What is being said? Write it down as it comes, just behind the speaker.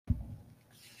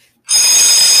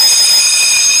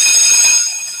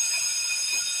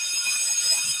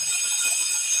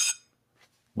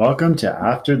Welcome to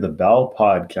After the Bell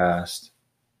podcast,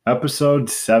 episode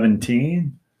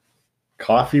 17,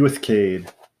 Coffee with Cade.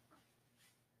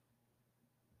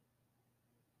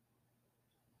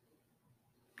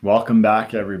 Welcome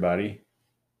back, everybody,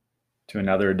 to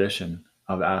another edition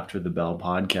of After the Bell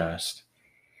podcast.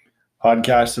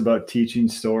 Podcast about teaching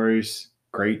stories,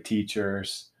 great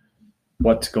teachers,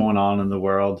 what's going on in the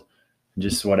world, and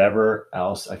just whatever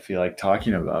else I feel like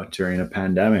talking about during a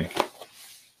pandemic.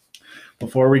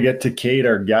 Before we get to Cade,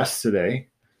 our guest today,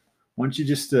 I want you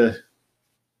just to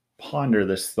ponder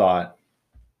this thought.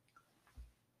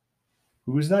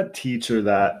 Who was that teacher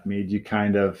that made you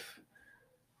kind of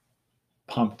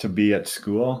pumped to be at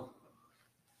school?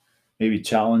 Maybe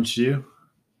challenged you?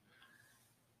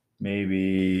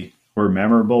 Maybe were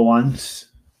memorable ones?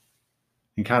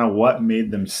 And kind of what made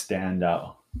them stand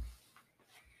out?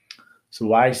 So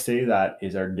why I say that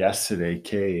is our guest today,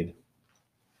 Cade.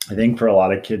 I think for a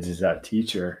lot of kids is that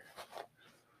teacher.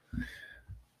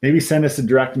 Maybe send us a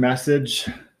direct message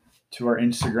to our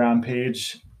Instagram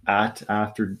page at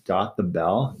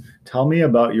after.thebell. Tell me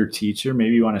about your teacher.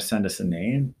 Maybe you want to send us a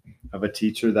name of a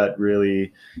teacher that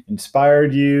really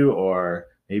inspired you, or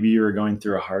maybe you were going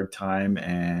through a hard time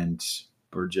and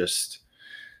were just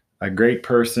a great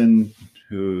person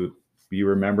who you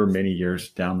remember many years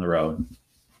down the road.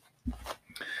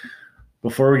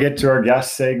 Before we get to our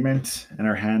guest segment and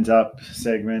our hands up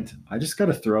segment, I just got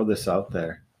to throw this out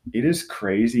there. It is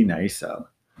crazy nice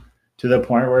out, to the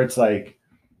point where it's like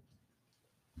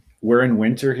we're in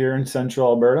winter here in Central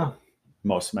Alberta.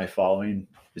 Most of my following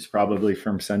is probably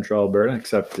from Central Alberta,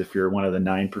 except if you're one of the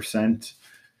 9%,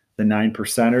 the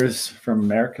 9%ers from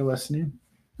America listening.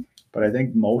 But I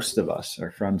think most of us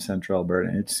are from Central Alberta,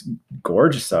 and it's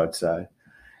gorgeous outside.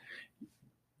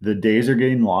 The days are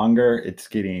getting longer. It's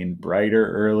getting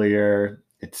brighter earlier.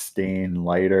 It's staying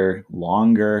lighter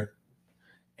longer.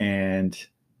 And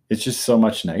it's just so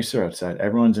much nicer outside.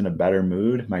 Everyone's in a better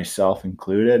mood, myself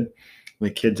included.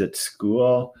 The kids at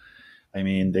school, I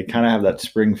mean, they kind of have that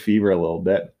spring fever a little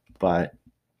bit, but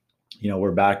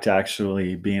we're back to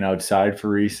actually being outside for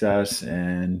recess.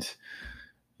 And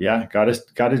yeah,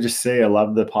 gotta just say I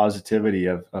love the positivity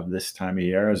of this time of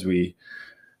year as we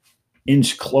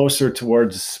inch closer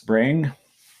towards spring.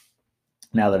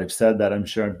 Now that I've said that, I'm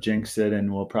sure I've jinxed it,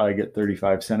 and we'll probably get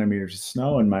 35 centimeters of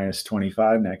snow and minus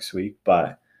 25 next week,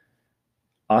 but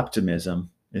optimism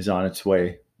is on its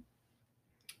way.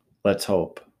 Let's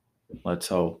hope. What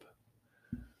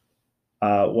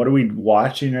are we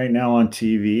watching right now on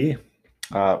TV?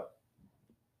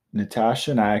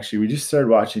 Natasha and I we just started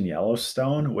watching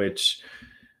Yellowstone,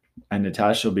 and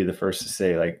Natasha will be the first to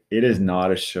say, like, it is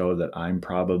not a show that I'm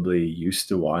probably used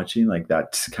to watching, like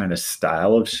that kind of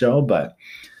style of show. But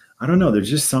I don't know, there's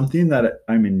just something that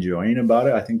I'm enjoying about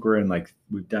it. I think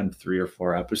we've done 3 or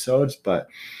 4 episodes, but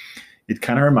it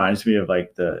kind of reminds me of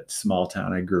like the small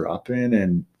town I grew up in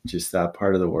and just that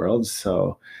part of the world.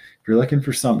 So if you're looking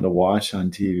for something to watch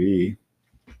on TV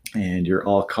and you're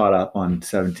all caught up on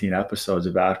 17 episodes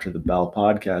of After the Bell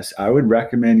podcast, I would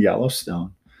recommend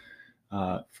Yellowstone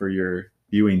for your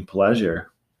viewing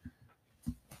pleasure.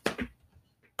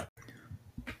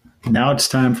 Now it's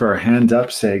time for our hands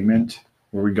up segment,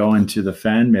 where we go into the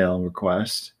fan mail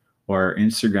request or our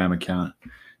Instagram account.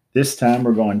 This time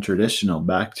we're going traditional,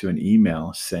 back to an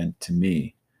email sent to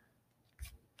me.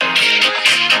 Hands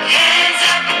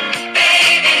up,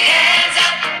 baby, hands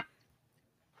up.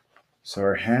 So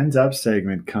our hands up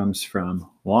segment comes from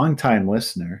longtime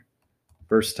listener,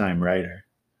 first time writer,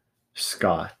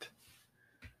 Scott.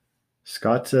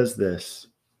 Scott says this: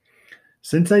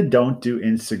 since I don't do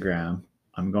Instagram,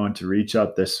 I'm going to reach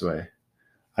out this way.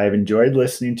 I have enjoyed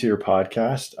listening to your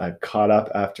podcast. I've caught up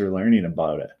after learning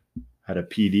about it at a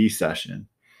PD session.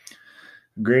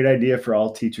 A great idea for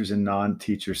all teachers and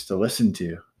non-teachers to listen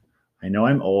to. I know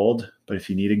I'm old, but if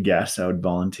you need a guest, I would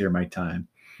volunteer my time.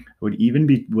 I would even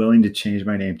be willing to change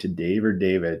my name to Dave or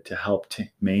David to help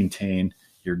maintain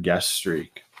your guest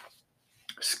streak.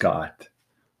 Scott.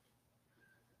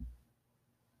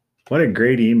 What a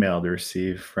great email to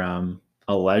receive from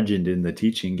a legend in the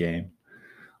teaching game.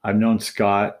 I've known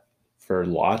Scott for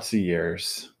lots of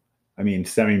years. I mean,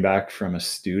 stemming back from a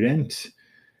student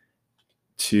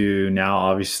to now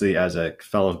obviously as a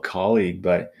fellow colleague.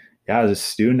 But yeah, as a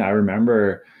student, I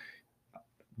remember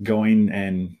going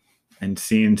and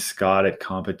seeing Scott at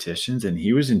competitions, and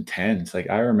he was intense. Like,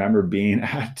 I remember being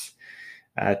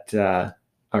at a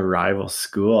rival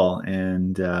school,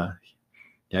 and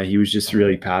yeah, he was just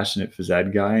really passionate phys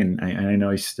ed guy, and I know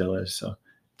he still is. So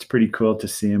it's pretty cool to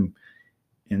see him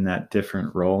in that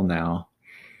different role now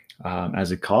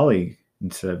as a colleague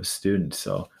instead of a student.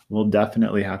 So we'll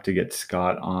definitely have to get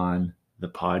Scott on the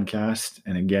podcast.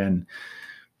 And again,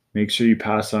 make sure you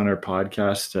pass on our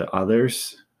podcast to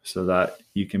others so that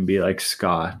you can be like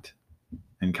Scott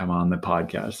and come on the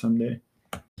podcast someday.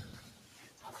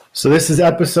 So this is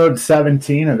episode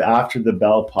 17 of After the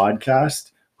Bell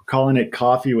podcast. We're calling it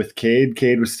Coffee with Cade.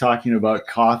 Cade was talking about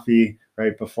coffee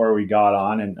right before we got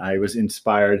on, and I was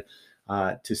inspired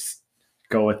to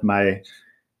go with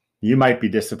you might be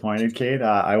disappointed, Cade.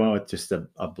 I went with just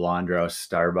a blonde roast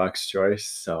Starbucks choice.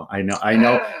 So I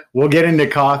know we'll get into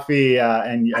coffee,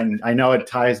 and I know it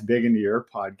ties big into your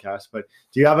podcast. But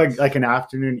do you have an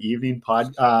afternoon, evening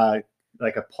pod,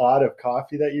 like a pot of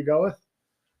coffee that you go with?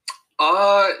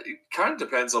 It kind of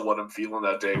depends on what I'm feeling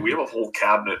that day. We have a whole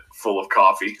cabinet full of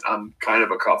coffee. I'm kind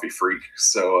of a coffee freak,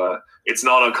 so it's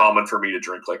not uncommon for me to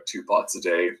drink like 2 pots a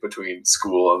day between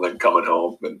school and then coming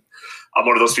home. And I'm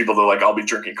one of those people that I'll be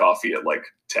drinking coffee at like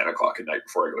 10 o'clock at night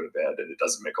before I go to bed, and it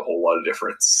doesn't make a whole lot of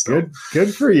difference. So.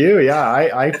 Good for you. Yeah,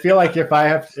 I feel like if I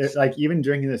have even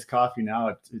drinking this coffee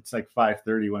now, it's like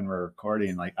 5:30 when we're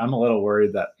recording. Like I'm a little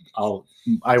worried that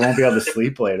I won't be able to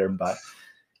sleep later, but.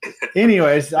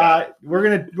 Anyways,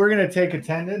 we're gonna take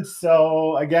attendance.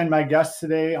 So again, my guest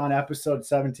today on episode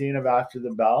 17 of After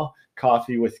the Bell,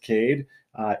 Coffee with Cade,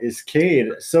 is Cade.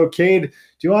 So Cade, do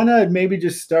you want to maybe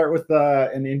just start with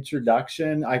an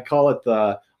introduction? I call it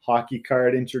the hockey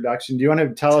card introduction. Do you want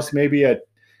to tell us maybe a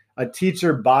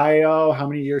teacher bio, how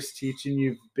many years teaching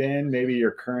you've been, maybe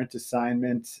your current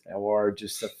assignment, or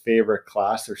just a favorite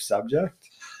class or subject?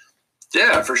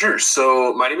 Yeah, for sure.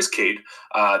 So my name is Cade.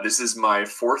 This is my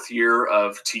 4th year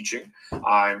of teaching.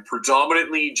 I'm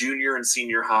predominantly junior and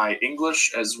senior high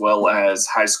English as well as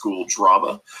high school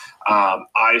drama.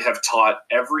 I have taught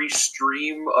every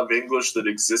stream of English that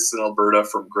exists in Alberta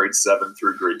from grade 7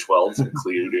 through grade 12,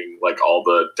 including like all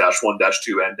the -1,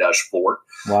 -2, and -4.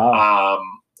 Wow.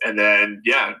 And then,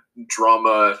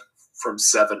 drama from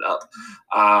 7 up.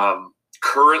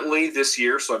 Currently this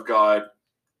year, so I've got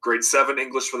grade 7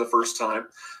 English for the first time,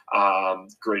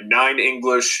 grade 9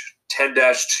 English,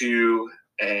 10-2,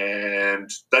 and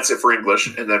that's it for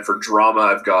English. And then for drama,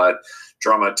 I've got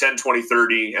drama 10, 20,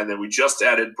 30, and then we just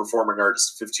added performing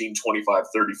arts 15, 25,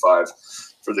 35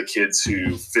 for the kids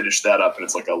who finish that up, and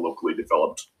it's like a locally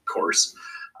developed course.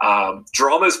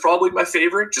 Drama is probably my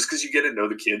favorite just because you get to know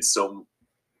the kids so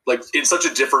like in such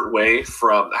a different way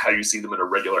from how you see them in a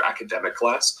regular academic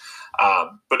class.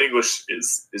 But English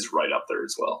is right up there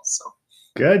as well. So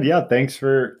good. Yeah. Thanks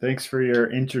for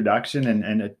your introduction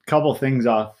and a couple things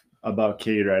about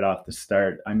Cade right off the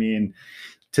start. I mean,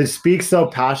 to speak so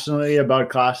passionately about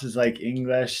classes like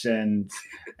English and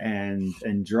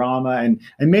drama, and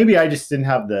maybe I just didn't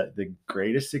have the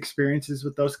greatest experiences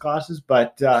with those classes,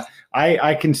 but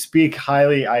I can speak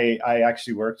highly. I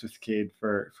actually worked with Cade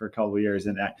for a couple of years,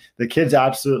 and the kids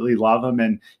absolutely love him,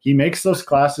 and he makes those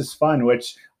classes fun,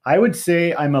 which I would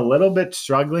say I'm a little bit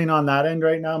struggling on that end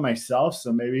right now myself.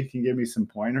 So maybe you can give me some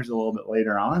pointers a little bit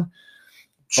later on.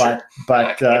 Sure. But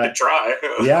I could try.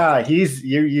 Yeah,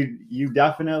 you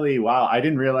definitely, wow. I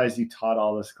didn't realize you taught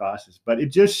all those classes, but it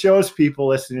just shows people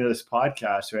listening to this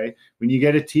podcast, right? When you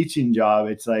get a teaching job,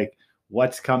 it's like,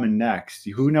 what's coming next?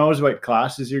 Who knows what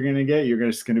classes you're going to get? You're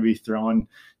just going to be thrown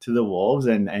to the wolves,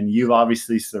 and you've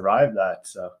obviously survived that.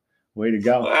 So way to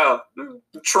go. Well,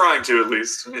 trying to at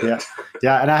least.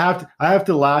 Yeah. And I have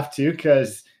to laugh too,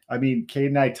 because I mean, Cade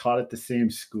and I taught at the same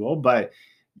school, but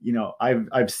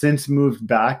I've since moved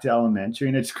back to elementary,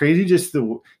 and it's crazy just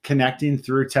the connecting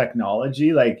through technology.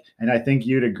 And I think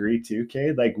you'd agree too,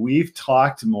 Cade. Like we've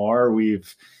talked more,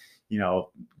 we've,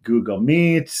 Google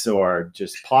Meets or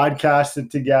just podcasted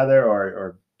together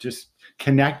or just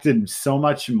connected so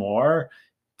much more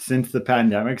since the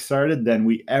pandemic started than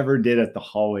we ever did at the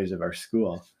hallways of our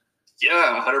school.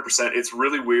 Yeah, 100%. It's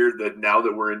really weird that now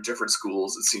that we're in different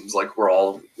schools, it seems like we're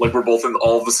both in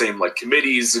all the same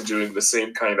committees and doing the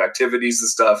same kind of activities and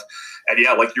stuff. And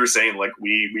yeah, like you were saying,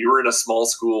 we were in a small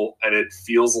school, and it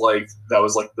feels like that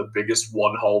was the biggest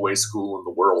one hallway school in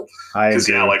the world. Because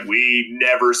we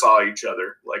never saw each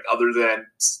other, other than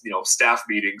staff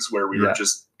meetings where we were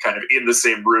just kind of in the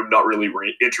same room, not really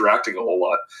interacting a whole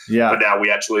lot. Yeah. But now we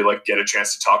actually get a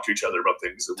chance to talk to each other about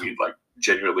things that we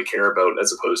genuinely care about,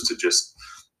 as opposed to just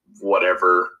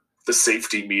whatever the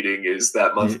safety meeting is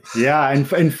that month. Yeah.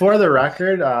 And for the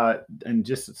record, and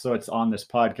just so it's on this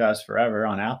podcast forever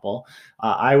on Apple,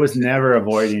 I was never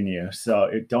avoiding you.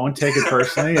 So don't take it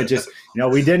personally. It just,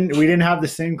 we didn't have the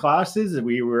same classes.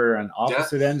 We were on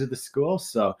opposite ends of the school.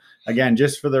 So again,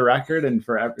 just for the record, and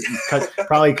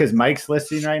probably because Mike's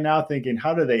listening right now thinking,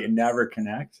 how do they never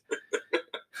connect?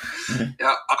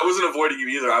 Yeah, I wasn't avoiding you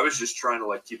either. I was just trying to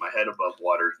like keep my head above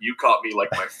water. You caught me like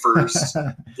my first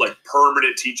like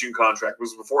permanent teaching contract.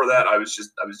 Was before that I was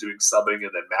doing subbing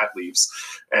and then mat leaves,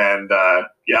 and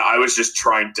yeah, I was just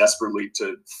trying desperately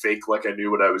to fake like I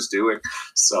knew what I was doing.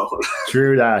 So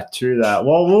True that.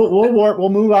 Well, we'll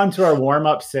move on to our warm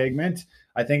up segment.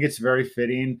 I think it's very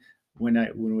fitting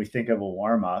when we think of a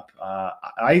warm up.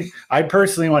 I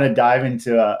personally want to dive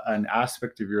into an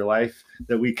aspect of your life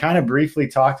that we kind of briefly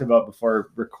talked about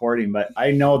before recording, but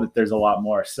I know that there's a lot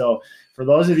more. So for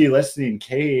those of you listening,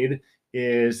 Cade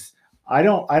is, I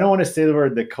don't want to say the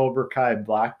word the Cobra Kai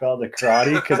black belt, the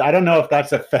karate, because I don't know if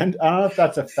that's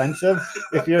offensive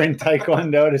if you're in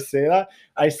Taekwondo to say that.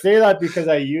 I say that because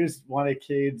I used one of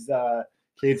Cade's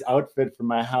outfit for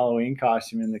my Halloween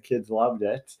costume and the kids loved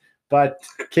it. But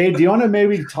Cade, do you want to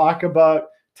maybe talk about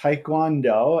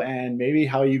Taekwondo and maybe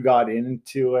how you got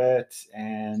into it,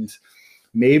 and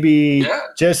maybe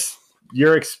just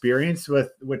your experience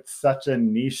with such a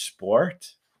niche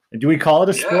sport? Do we call it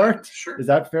a sport? Sure. Is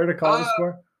that fair to call it a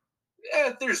sport?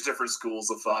 Yeah, there's different schools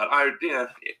of thought.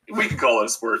 We can call it a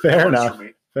sport. Fair enough.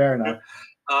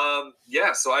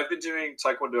 Yeah, so I've been doing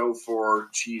Taekwondo for,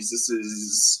 this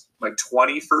is my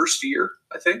 21st year,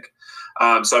 I think.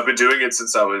 So I've been doing it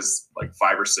since I was like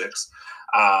 5 or 6.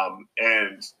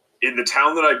 And in the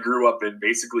town that I grew up in,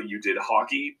 basically you did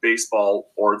hockey,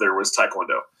 baseball, or there was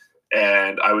Taekwondo.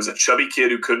 And I was a chubby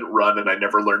kid who couldn't run, and I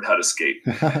never learned how to skate.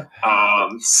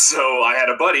 So I had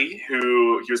a buddy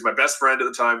he was my best friend at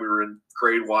the time. We were in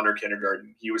grade 1 or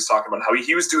kindergarten. He was talking about how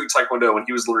he was doing Taekwondo and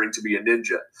he was learning to be a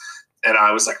ninja. And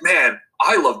I was like, man,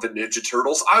 I love the Ninja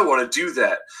Turtles. I want to do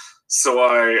that. So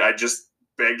I just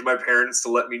begged my parents to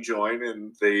let me join,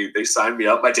 and they signed me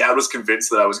up. My dad was convinced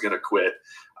that I was going to quit.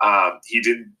 He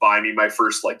didn't buy me my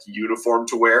first like uniform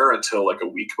to wear until like a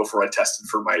week before I tested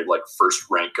for my like first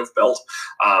rank of belt,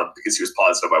 because he was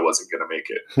positive I wasn't going to make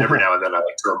it. Every now and then I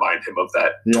like to remind him of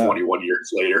that 21 years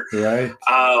later. Right.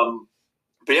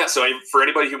 But yeah, so for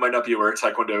anybody who might not be aware,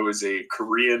 Taekwondo is a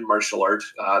Korean martial art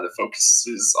that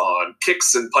focuses on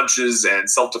kicks and punches and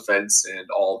self-defense and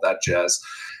all that jazz.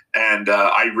 And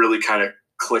I really kind of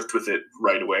clicked with it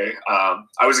right away.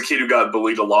 I was a kid who got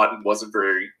bullied a lot and wasn't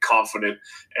very confident.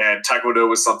 And Taekwondo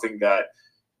was something that,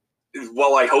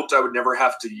 while I hoped I would never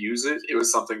have to use it, it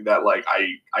was something that like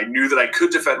I knew that I could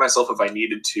defend myself if I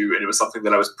needed to. And it was something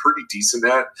that I was pretty decent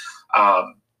at.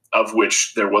 Of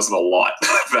which there wasn't a lot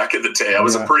back in the day. I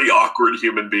was a pretty awkward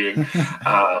human being.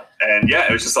 And yeah,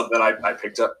 it was just something that I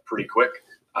picked up pretty quick.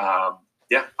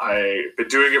 Yeah, I've been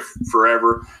doing it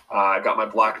forever. I got my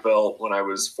black belt when I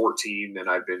was 14, and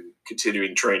I've been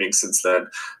continuing training since then.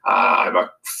 I'm a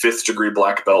 5th degree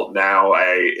black belt now.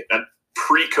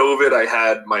 Pre-COVID, I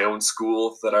had my own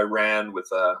school that I ran with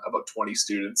about 20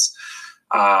 students.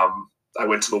 I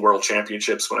went to the World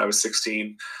Championships when I was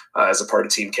 16 as a part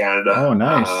of Team Canada. Oh,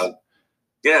 nice.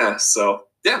 Yeah, so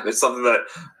yeah, it's something that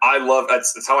I love.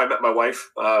 That's how I met my wife.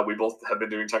 We both have been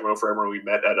doing Taekwondo forever. We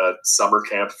met at a summer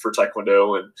camp for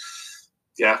Taekwondo, and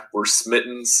yeah, we're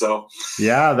smitten. So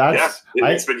yeah,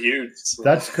 it's been huge. So.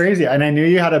 That's crazy. And I knew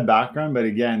you had a background, but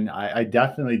again, I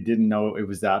definitely didn't know it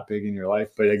was that big in your life.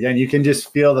 But again, you can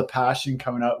just feel the passion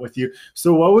coming out with you.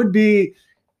 So what would be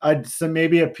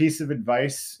maybe a piece of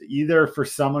advice either for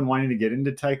someone wanting to get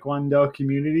into Taekwondo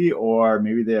community, or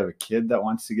maybe they have a kid that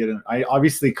wants to get in?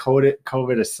 Obviously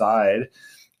COVID aside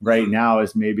right now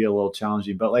is maybe a little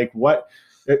challenging, but like what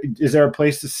is there a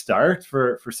place to start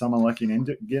for someone looking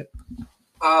into get?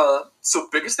 So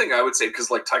biggest thing I would say, because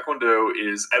like Taekwondo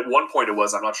is, at one point it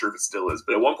was, I'm not sure if it still is,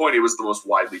 but at one point it was the most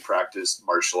widely practiced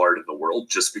martial art in the world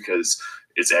just because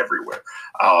it's everywhere.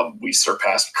 We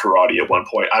surpassed karate at one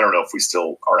point. I don't know if we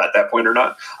still are at that point or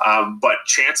not. But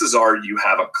chances are you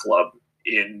have a club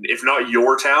in, if not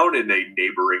your town, in a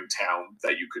neighboring town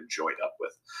that you could join up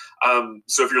with.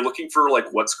 So if you're looking for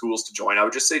like what schools to join, I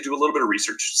would just say do a little bit of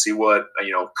research, see what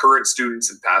current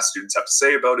students and past students have to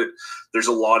say about it. There's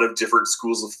a lot of different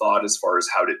schools of thought as far as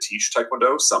how to teach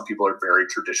Taekwondo. Some people are very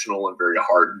traditional and very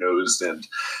hard-nosed, and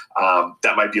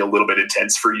that might be a little bit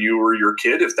intense for you or your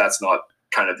kid if that's not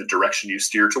kind of the direction you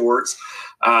steer towards.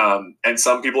 And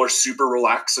some people are super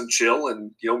relaxed and chill,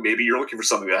 and maybe you're looking for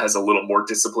something that has a little more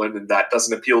discipline and that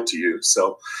doesn't appeal to you.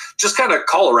 So just kind of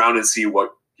call around and see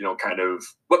what kind of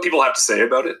what people have to say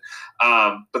about it.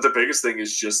 But the biggest thing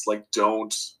is just like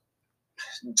don't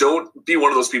be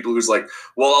one of those people who's like,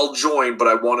 well, I'll join, but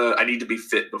I need to be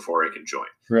fit before I can join.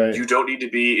 Right. You don't need to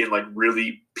be in like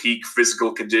really peak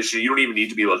physical condition. You don't even need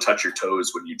to be able to touch your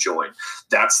toes when you join.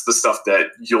 That's the stuff that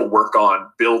you'll work on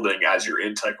building as you're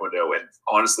in Taekwondo. And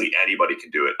honestly, anybody can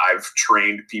do it. I've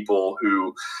trained people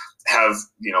who have,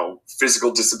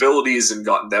 physical disabilities and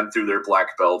gotten them through their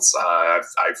black belts.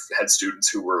 I've had students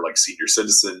who were like senior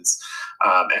citizens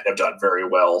and have done very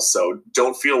well. So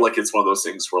don't feel like it's one of those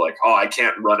things where like, oh, I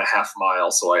can't run a half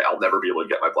mile, so I'll never be able to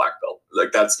get my black belt.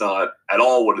 Like that's not at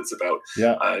all what it's about.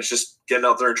 Yeah. It's just getting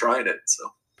out there and trying it. So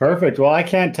perfect. Well, I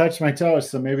can't touch my toes,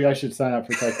 so maybe I should sign up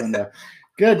for Taekwondo.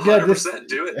 Good. 100%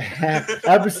 do it.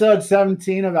 Episode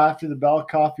 17 of After the Bell,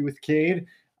 Coffee with Cade.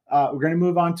 We're going to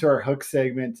move on to our hook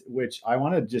segment, which I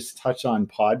want to just touch on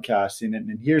podcasting.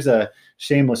 And here's a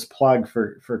shameless plug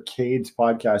for Cade's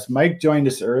podcast. Mike joined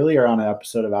us earlier on an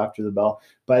episode of After the Bell,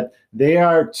 but they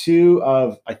are two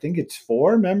of, I think it's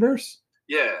 4 members.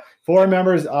 Yeah. 4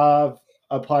 members of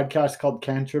a podcast called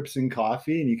Cantrips and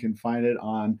Coffee, and you can find it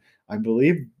on, I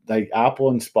believe, like Apple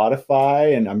and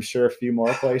Spotify, and I'm sure a few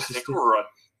more places. I think we're on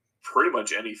pretty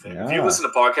much anything. Yeah. If you listen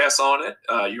to podcasts on it,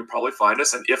 you'll probably find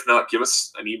us, and if not, give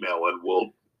us an email and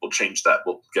we'll change that.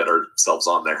 We'll get ourselves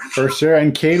on there for sure.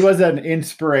 And Cade was an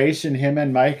inspiration, him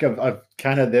and Mike, of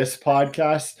kind of this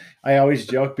podcast. I always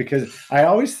joke because I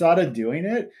always thought of doing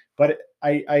it, but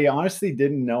I honestly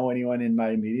didn't know anyone in my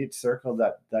immediate circle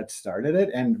that started it.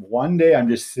 And one day I'm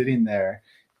just sitting there,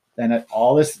 and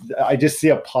I just see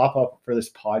a pop up for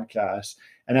this podcast,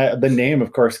 and the name,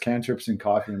 of course, Cantrips and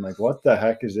Coffee. I'm like, what the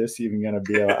heck is this even going to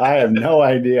be? I have no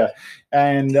idea.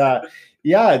 And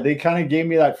they kind of gave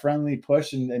me that friendly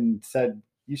push and said,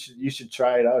 you should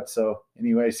try it out. So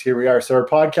anyways, here we are. So our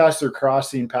podcasts are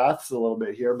crossing paths a little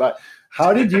bit here, but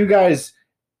how did you guys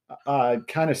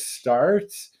kind of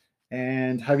start?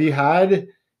 And have you had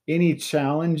any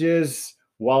challenges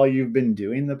while you've been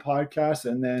doing the podcast?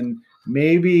 And then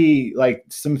maybe like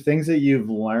some things that you've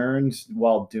learned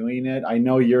while doing it. I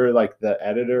know you're like the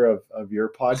editor of your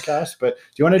podcast, but do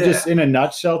you want to just in a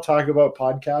nutshell talk about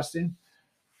podcasting?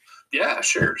 Yeah,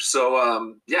 sure.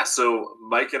 So, so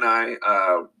Mike and I,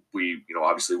 we,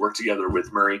 obviously work together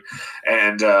with Murray,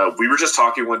 and we were just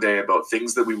talking one day about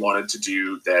things that we wanted to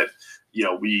do that,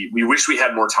 we wish we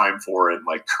had more time for, and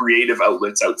like creative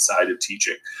outlets outside of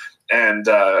teaching. And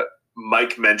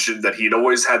Mike mentioned that he'd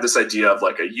always had this idea of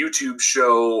like a YouTube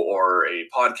show or a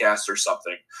podcast or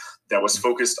something that was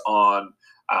focused on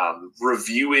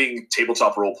reviewing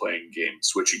tabletop role-playing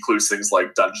games, which includes things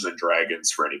like Dungeons and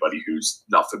Dragons for anybody who's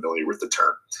not familiar with the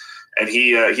term. And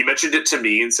he mentioned it to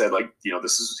me and said, like,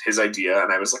 this is his idea.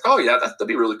 And I was like, oh, yeah, that'd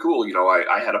be really cool.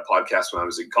 I had a podcast when I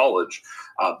was in college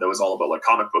that was all about like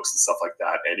comic books and stuff like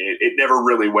that. And it never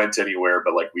really went anywhere,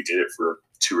 but like we did it for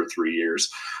 2 or 3 years.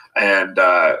 And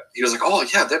he was like, oh,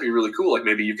 yeah, that'd be really cool. Like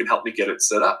maybe you can help me get it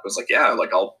set up. I was like, yeah,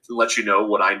 like I'll let you know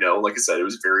what I know. Like I said, it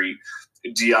was very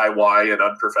DIY and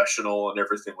unprofessional and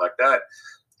everything like that.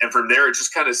 And from there, it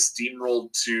just kind of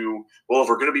steamrolled to, well, if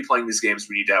we're going to be playing these games,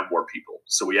 we need to have more people.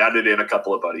 So we added in a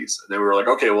couple of buddies. And then we were like,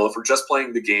 okay, well, if we're just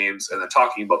playing the games and then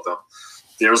talking about them,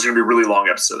 there's going to be really long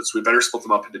episodes. We better split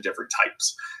them up into different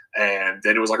types. And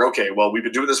then it was like, okay, well, we've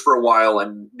been doing this for a while,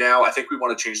 and now I think we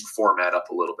want to change the format up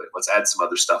a little bit. Let's add some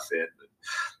other stuff in.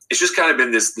 It's just kind of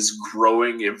been this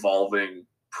growing, evolving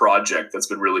project that's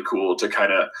been really cool to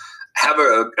kind of have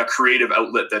a creative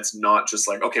outlet that's not just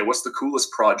like, okay, what's the coolest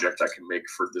project I can make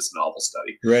for this novel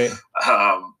study? Right.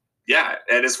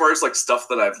 And as far as like stuff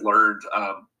that I've learned,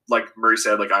 like Murray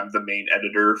said, like I'm the main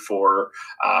editor for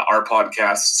our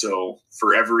podcast. So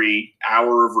for every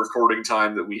hour of recording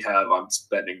time that we have, I'm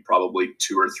spending probably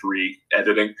 2 or 3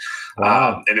 editing.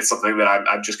 Wow. And it's something that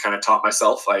I've just kind of taught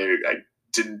myself. I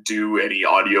didn't do any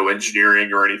audio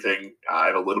engineering or anything. I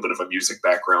have a little bit of a music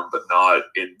background, but not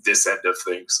in this end of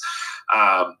things.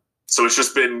 So it's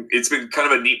been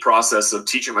kind of a neat process of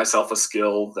teaching myself a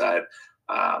skill that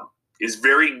is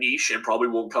very niche and probably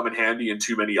won't come in handy in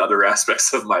too many other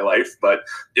aspects of my life, but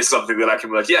it's something that I can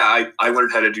be like, yeah, I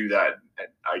learned how to do that, and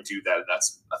I do that, and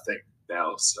that's a thing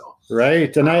now. So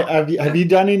right. And have you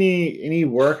done any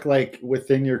work like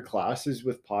within your classes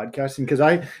with podcasting? Because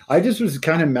I just was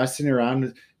kind of messing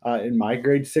around in my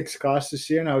grade 6 class this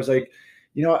year, and I was like,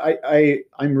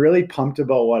 I'm really pumped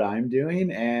about what I'm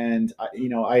doing, and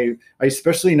I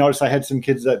especially noticed I had some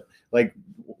kids that like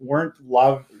weren't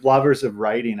lovers of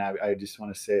writing. I just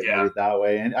want to say it that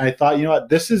way. And I thought,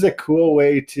 this is a cool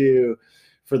way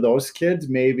for those kids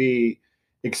maybe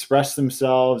express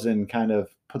themselves and kind of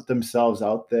put themselves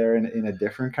out there in a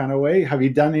different kind of way. Have you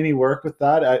done any work with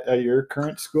that at your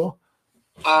current school?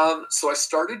 So I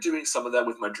started doing some of that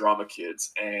with my drama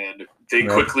kids, and they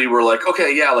quickly were like,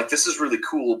 okay, yeah, like this is really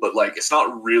cool, but like it's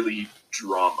not really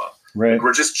drama. Right. Like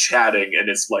we're just chatting and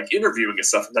it's like interviewing and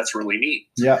stuff, and that's really neat.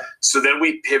 Yeah. So then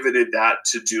we pivoted that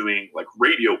to doing like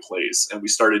radio plays, and we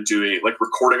started doing like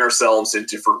recording ourselves in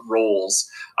different roles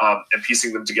and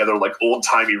piecing them together like old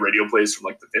timey radio plays from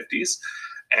like the 50s.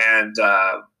 And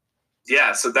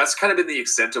yeah, so that's kind of been the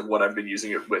extent of what I've been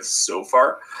using it with so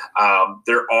far.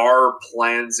 There are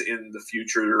plans in the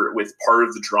future with part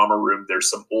of the drama room. There's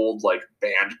some old like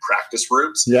band practice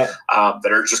rooms that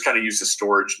are just kind of used as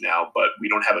storage now, but we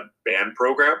don't have a band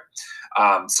program.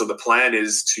 So the plan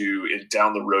is to,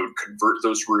 down the road, convert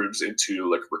those rooms into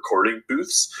like recording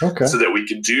booths so that we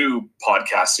can do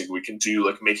podcasting. We can do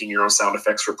like making your own sound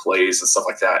effects for plays and stuff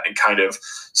like that, and kind of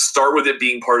start with it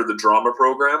being part of the drama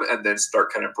program and then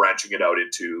start kind of branching it out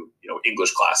into, you know,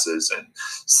 English classes and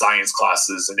science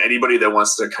classes, and anybody that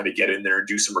wants to kind of get in there and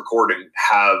do some recording,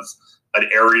 have an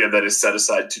area that is set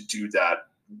aside to do that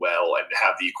well and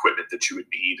have the equipment that you would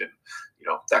need and, you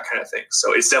know, that kind of thing.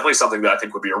 So it's definitely something that I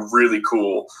think would be a really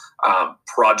cool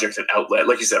project and outlet,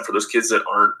 like you said, for those kids that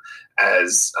aren't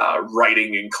as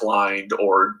writing inclined,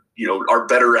 or, you know, are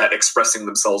better at expressing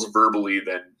themselves verbally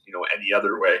than, you know, any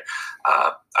other way.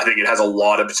 I think it has a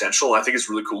lot of potential. I think it's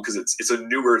really cool because it's a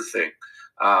newer thing.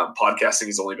 Podcasting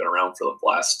has only been around for the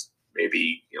last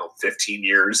maybe, you know, 15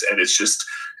 years, and it's just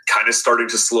kind of starting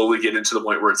to slowly get into the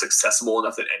point where it's accessible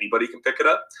enough that anybody can pick it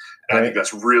up. And I think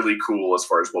that's really cool as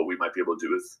far as what we might be able to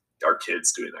do with our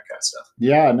kids doing that kind of stuff.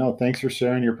 Yeah, no, thanks for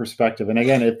sharing your perspective. And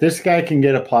again, if this guy can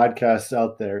get a podcast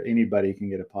out there, anybody can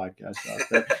get a podcast out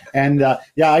there. And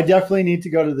yeah, I definitely need to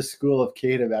go to the School of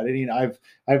Creative Editing.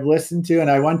 I've listened to, and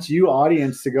I want you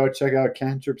audience to go check out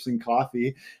Cantrips and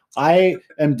Coffee. I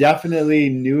am definitely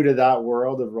new to that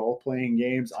world of role-playing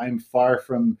games. I'm far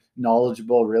from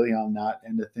knowledgeable really on that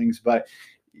end of things, but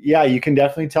yeah, you can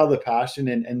definitely tell the passion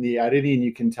and the editing.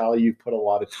 You can tell you've put a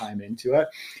lot of time into it.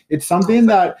 It's something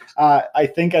that I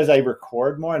think as I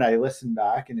record more and I listen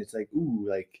back, and it's like, ooh,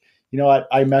 like, you know what,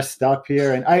 I messed up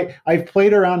here. And I've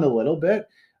played around a little bit.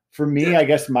 For me, I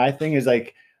guess my thing is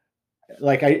like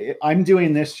I'm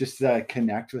doing this just to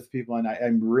connect with people, and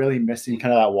I'm really missing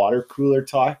kind of that water cooler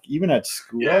talk, even at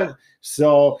school. Yeah.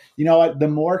 So, you know what, the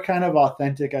more kind of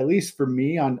authentic, at least for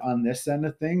me on this end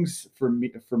of things, for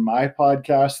my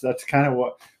podcast, that's kind of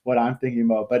what I'm thinking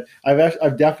about. But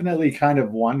I've definitely kind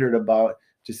of wondered about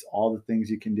just all the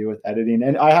things you can do with editing.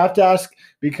 And I have to ask,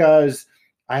 because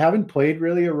I haven't played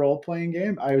really a role-playing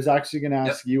game. I was actually going to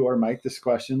ask you or Mike this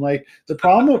question. Like the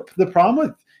problem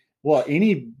with well,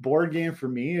 any board game for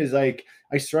me is like,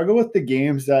 I struggle with the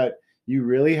games that you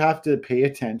really have to pay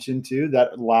attention to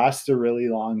that last a really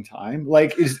long time.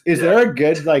 Like, is there a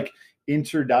good like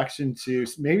introduction to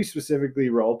maybe specifically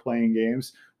role-playing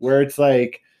games where it's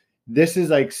like, this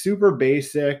is like super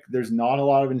basic, there's not a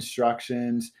lot of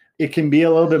instructions, it can be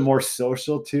a little bit more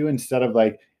social too, instead of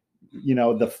like, you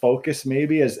know, the focus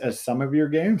maybe as some of your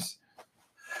games?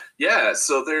 Yeah,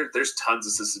 so there's tons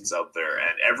of systems out there,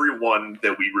 and every one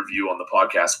that we review on the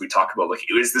podcast, we talk about like,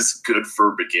 is this good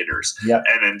for beginners? Yeah.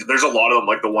 And then there's a lot of them,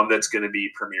 like the one that's going to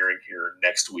be premiering here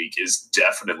next week is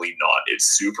definitely not. It's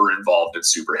super involved and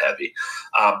super heavy.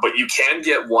 But you can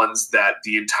get ones that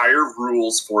the entire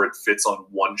rules for it fits on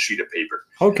one sheet of paper.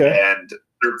 Okay. And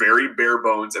they're very bare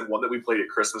bones, and one that we played at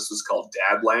Christmas was called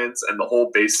Dadlands, and the whole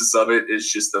basis of it is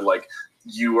just that like,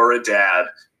 you are a dad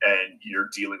and you're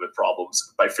dealing with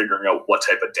problems by figuring out what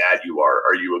type of dad you are.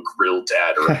 Are you a grill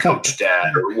dad or a coach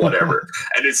dad or whatever?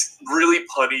 And it's really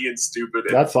punny and stupid.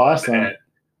 And that's awesome. And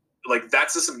like that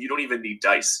system, you don't even need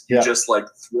dice. You just like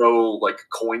throw like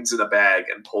coins in a bag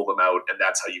and pull them out, and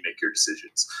that's how you make your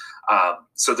decisions.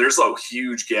 So there's a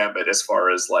huge gambit as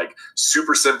far as like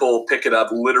super simple, pick it up,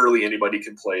 literally anybody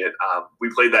can play it.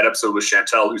 We played that episode with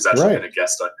Chantel, who's actually been a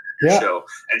guest on your show,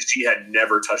 and she had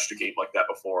never touched a game like that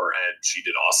before, and she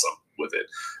did awesome with it.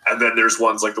 And then there's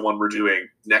ones like the one we're doing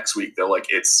next week that like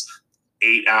it's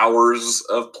 8 hours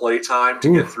of playtime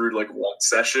to get through like one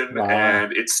session,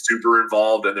 and it's super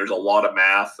involved, and there's a lot of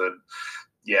math, and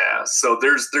so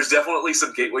there's definitely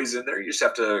some gateways in there. You just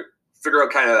have to figure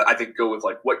out kind of, I think, go with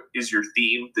like, what is your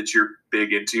theme that you're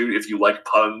big into? If you like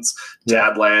puns,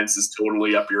 Dadlands is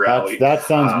totally up your alley. That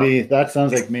sounds me. That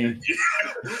sounds like me.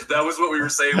 That was what we were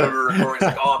saying when we were recording.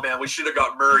 It's like, oh man, we should have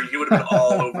got Murray. He would have been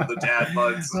all over the dad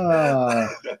puns. I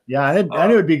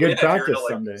knew it would be good practice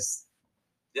someday.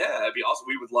 Yeah, it'd be awesome.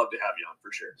 We would love to have you on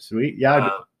for sure. Sweet. Yeah,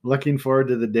 looking forward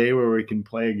to the day where we can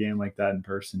play a game like that in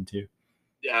person too.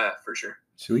 Yeah, for sure.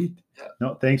 Sweet. Yeah.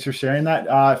 No, thanks for sharing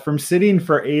that. From sitting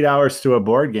for 8 hours to a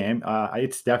board game,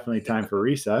 it's definitely time for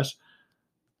recess.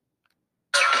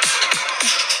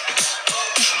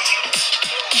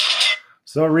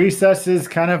 So recess is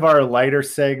kind of our lighter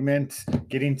segment,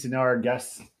 getting to know our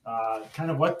guests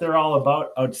kind of what they're all about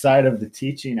outside of the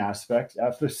teaching aspect.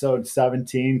 Episode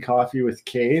 17, Coffee with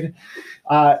Cade.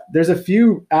 There's a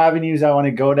few avenues I want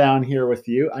to go down here with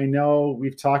you. I know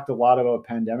we've talked a lot about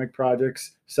pandemic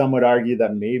projects. Some would argue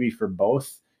that maybe for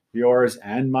both yours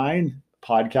and mine,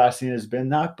 podcasting has been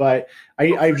that. But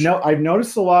I've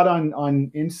noticed a lot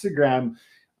on Instagram,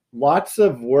 lots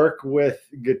of work with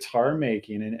guitar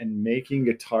making and making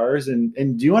guitars. And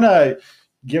do you want to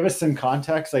give us some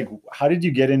context? Like, how did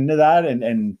you get into that?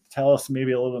 And tell us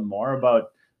maybe a little bit more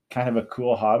about kind of a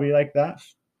cool hobby like that.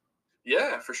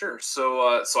 Yeah, for sure.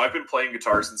 So I've been playing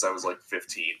guitar since I was like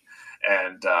 15,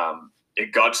 and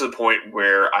it got to the point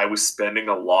where I was spending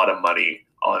a lot of money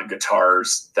on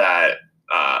guitars that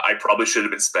I probably should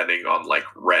have been spending on like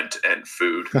rent and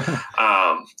food.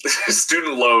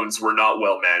 Student loans were not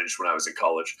well managed when I was in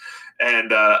college.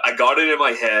 And I got it in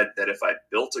my head that if I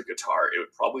built a guitar, it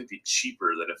would probably be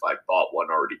cheaper than if I bought one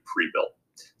already pre-built.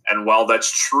 And while that's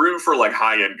true for like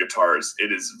high-end guitars,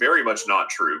 it is very much not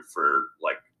true for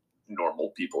like normal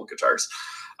people guitars.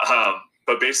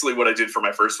 But basically what I did for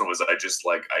my first one was I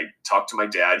talked to my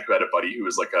dad, who had a buddy who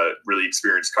was like a really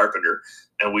experienced carpenter,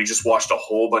 and we just watched a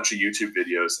whole bunch of YouTube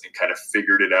videos and kind of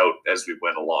figured it out as we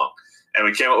went along. And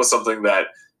we came up with something that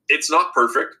it's not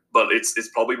perfect, but it's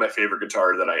probably my favorite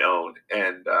guitar that I own.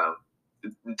 And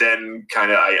then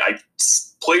kind of I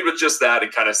played with just that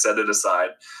and kind of set it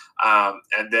aside.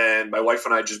 And then my wife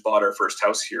and I just bought our first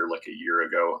house here like a year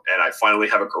ago, and I finally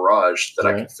have a garage that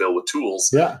I can fill with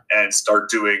tools and start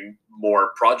doing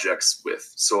more projects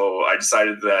with. So I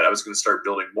decided that I was going to start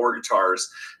building more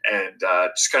guitars and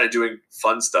just kind of doing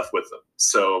fun stuff with them.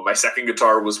 So my second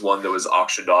guitar was one that was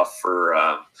auctioned off for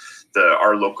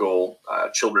our local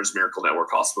Children's Miracle Network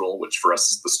Hospital, which for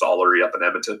us is the Stollery up in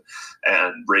Edmonton,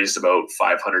 and raised about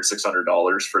 $500,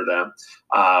 $600 for them.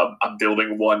 I'm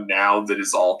building one now that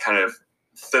is all kind of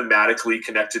thematically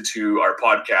connected to our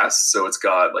podcast. So it's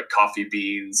got like coffee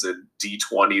beans and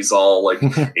D20s all like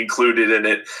included in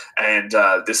it. And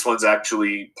this one's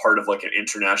actually part of like an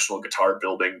international guitar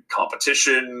building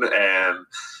competition. And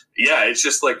yeah, it's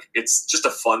just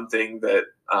a fun thing that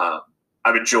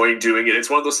I'm enjoying doing it. It's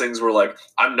one of those things where like,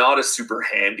 I'm not a super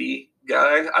handy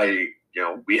guy.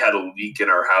 We had a leak in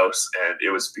our house, and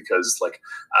it was because like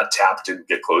a tap didn't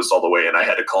get closed all the way, and I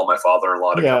had to call my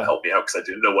father-in-law to come help me out because I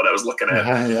didn't know what I was looking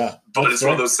at. But it's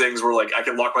one of those things where like I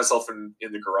can lock myself in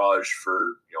the garage for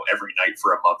every night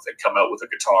for a month and come out with a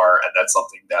guitar, and that's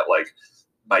something that like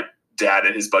my dad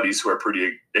and his buddies who are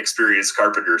pretty experienced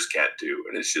carpenters can't do.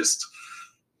 And it's just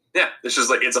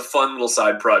like it's a fun little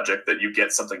side project that you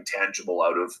get something tangible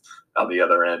out of on the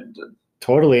other end.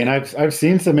 Totally. And I've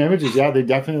seen some images. Yeah, they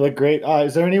definitely look great.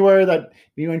 Is there anywhere that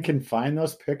anyone can find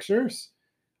those pictures?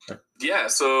 Yeah,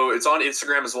 so it's on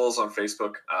Instagram as well as on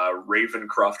Facebook,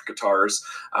 Ravencroft Guitars.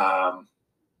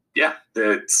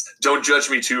 Don't judge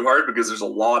me too hard because there's a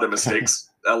lot of mistakes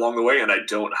along the way, and I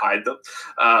don't hide them.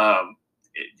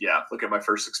 Look at my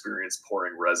first experience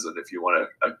pouring resin if you want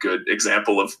a good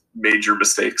example of major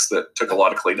mistakes that took a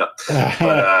lot of cleanup.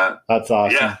 But, that's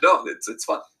awesome. Yeah, no, it's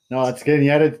fun. No, it's good.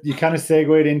 You kind of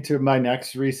segued into my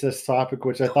next recess topic,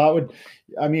 which I thought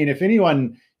if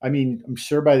anyone, I'm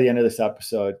sure by the end of this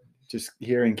episode, just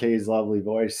hearing Kay's lovely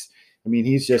voice,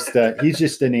 he's just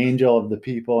an angel of the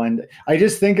people. And I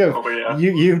just think of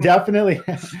you've definitely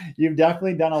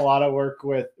done a lot of work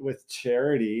with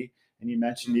charity, and you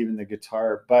mentioned even the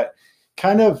guitar, but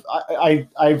kind of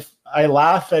I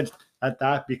laugh at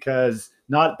that because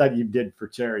not that you did for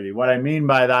charity. What I mean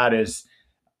by that is,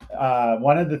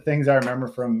 one of the things I remember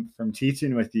from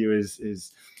teaching with you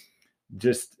is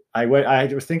just I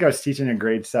think I was teaching a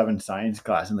grade 7 science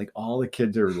class, and like all the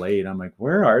kids are late. I'm like,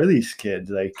 where are these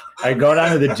kids? Like I go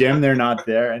down to the gym, they're not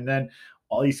there, and then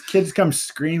all these kids come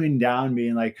screaming down,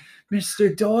 being like,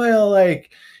 Mr. Doyle,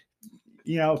 like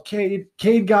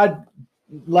Cade got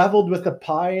leveled with a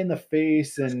pie in the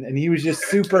face, and he was just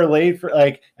super late for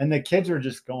and the kids were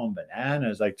just going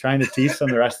bananas, like trying to teach them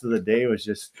the rest of the day was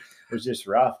just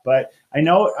rough. But I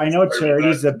know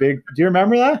charity's a big. Do you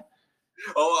remember that?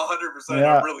 Oh, 100%.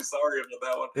 Yeah. I'm really sorry about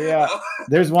that one. Yeah.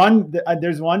 There's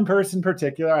one person in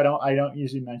particular. I don't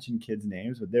usually mention kids'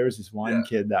 names, but there was this one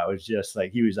kid that was just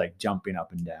like, he was like jumping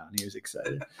up and down. He was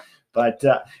excited. But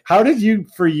how did you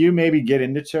maybe get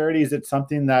into charity? Is it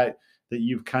something that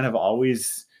you've kind of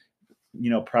always,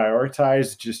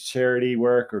 prioritized, just charity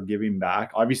work or giving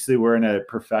back? Obviously, we're in a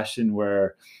profession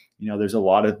where, there's a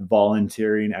lot of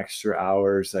volunteering, extra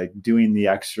hours, like doing the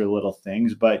extra little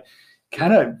things, but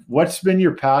kind of what's been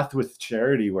your path with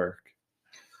charity work?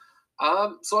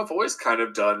 So I've always kind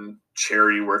of done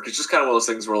charity work. It's just kind of one of those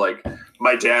things where like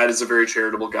my dad is a very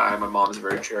charitable guy, my mom is a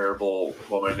very charitable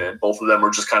woman, and both of them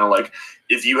are just kind of like,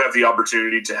 if you have the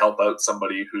opportunity to help out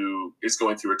somebody who is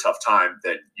going through a tough time,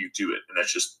 then you do it. And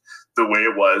that's just the way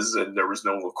it was, and there was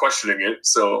no questioning it.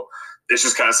 So it's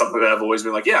just kind of something that I've always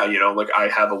been like, yeah, you know, like I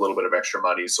have a little bit of extra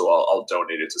money, so I'll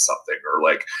donate it to something. Or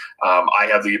like I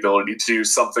have the ability to do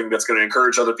something that's going to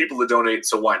encourage other people to donate,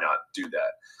 so why not do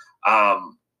that?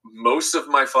 Most of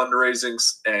my fundraising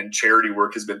and charity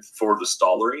work has been for the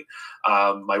Stollery.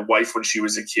 My wife, when she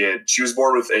was a kid, she was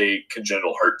born with a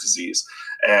congenital heart disease,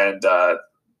 and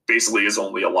basically is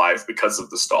only alive because of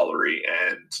the Stollery,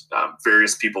 and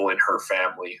various people in her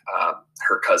family,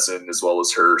 her cousin as well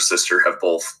as her sister, have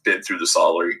both been through the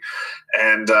Stollery.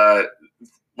 And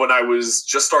when I was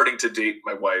just starting to date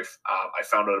my wife, I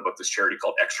found out about this charity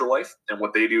called Extra Life. And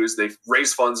what they do is they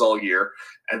raise funds all year,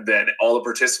 and then all the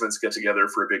participants get together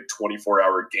for a big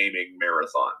 24-hour gaming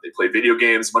marathon. They play video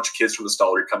games. A bunch of kids from the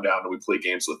Stollery come down, and we play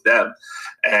games with them.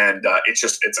 And it's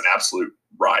an absolute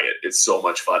riot. It's so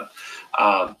much fun.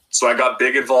 So I got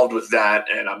big involved with that,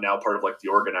 and I'm now part of like the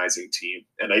organizing team.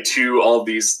 And I do all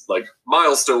these like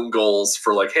milestone goals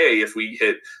for like, hey, if we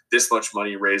hit this much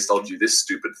money raised, I'll do this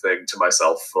stupid thing to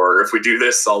myself. Or if we do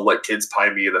this, I'll let kids pie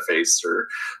me in the face, or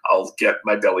I'll get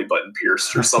my belly button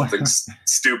pierced or something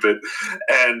stupid.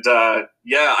 And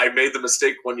I made the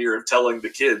mistake one year of telling the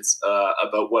kids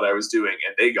about what I was doing,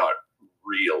 and they got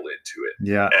real into it.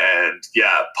 Yeah. And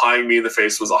yeah, pieing me in the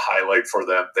face was a highlight for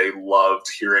them. They loved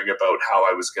hearing about how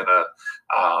I was gonna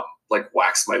like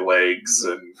wax my legs,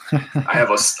 and I have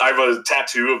a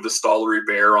tattoo of the Stollery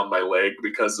bear on my leg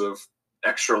because of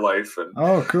Extra Life, and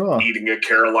oh, cool, eating a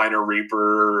Carolina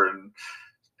Reaper and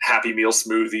Happy Meal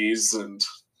smoothies, and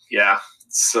yeah.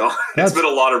 So it's been a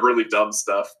lot of really dumb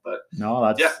stuff, but it's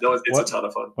a ton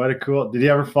of fun. What a cool. Did you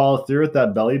ever follow through with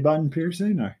that belly button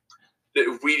piercing, or?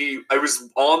 I was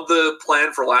on the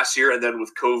plan for last year, and then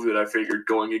with COVID, I figured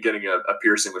going and getting a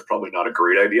piercing was probably not a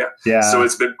great idea. Yeah. So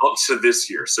it's been bumped to this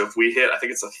year. So if we hit, I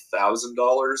think it's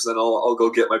 $1,000, then I'll go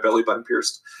get my belly button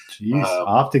pierced. Jeez,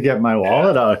 I'll have to get my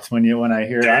wallet out when I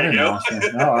hear that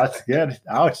announcement. No, that's good.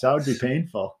 Ouch, that would be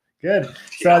painful. Good.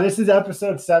 So this is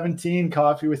episode 17,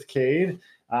 Coffee with Cade.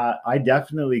 I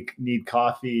definitely need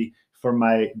coffee for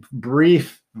my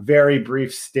very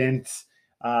brief stint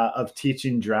of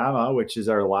teaching drama, which is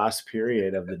our last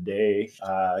period of the day.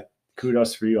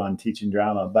 Kudos for you on teaching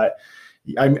drama. But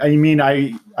I mean,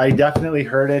 I definitely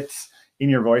heard it in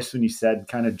your voice when you said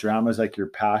kind of drama is like your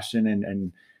passion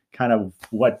and kind of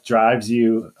what drives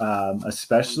you,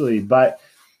 especially. But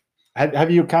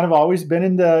have you kind of always been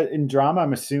in drama?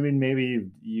 I'm assuming maybe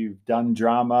you've done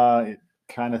drama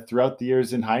kind of throughout the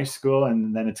years in high school,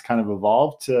 and then it's kind of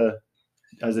evolved to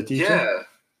as a teacher.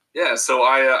 Yeah, so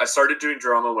I started doing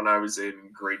drama when I was in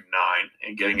grade 9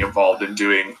 and getting involved in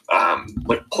doing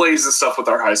like plays and stuff with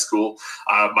our high school.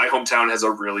 My hometown has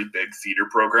a really big theater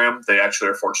program. They actually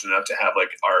are fortunate enough to have like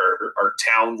our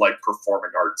town like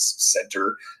performing arts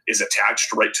center is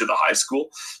attached right to the high school.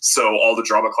 So all the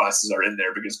drama classes are in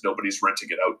there because nobody's renting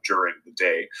it out during the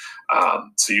day.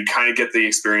 So you kind of get the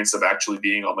experience of actually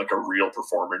being on like a real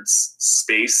performance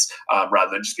space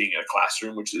rather than just being in a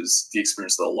classroom, which is the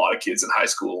experience that a lot of kids in high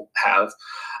school have.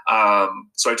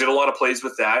 So I did a lot of plays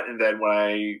with that, and then when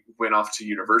I went off to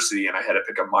university and I had to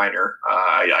pick a minor,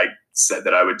 I said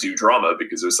that I would do drama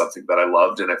because it was something that I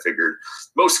loved, and I figured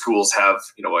most schools have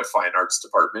a fine arts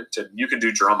department, and you can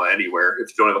do drama anywhere. If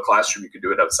you don't have a classroom, you can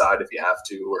do it outside if you have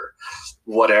to, or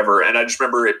whatever. And I just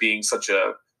remember it being such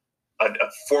a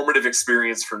formative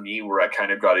experience for me, where I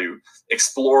kind of got to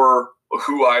explore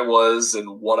who I was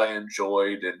and what I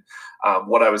enjoyed and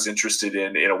what I was interested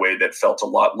in a way that felt a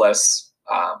lot less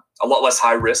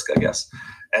high risk, I guess.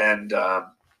 And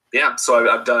so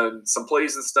I've done some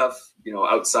plays and stuff,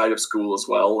 outside of school as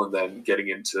well. And then getting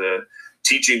into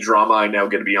teaching drama, I now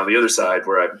get to be on the other side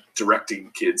where I'm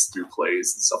directing kids through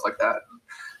plays and stuff like that.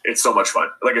 It's so much fun.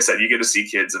 Like I said, you get to see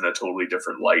kids in a totally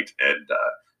different light, and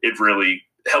it really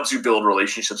helps you build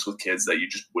relationships with kids that you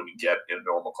just wouldn't get in a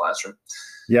normal classroom.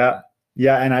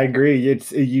 Yeah, and I agree.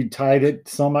 You tied it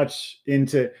so much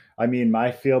into,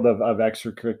 my field of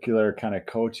extracurricular kind of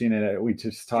coaching, and we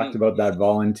just talked about that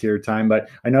volunteer time. But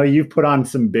I know you've put on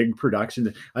some big productions.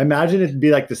 I imagine it'd be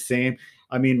like the same.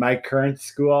 My current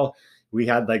school, we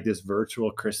had like this virtual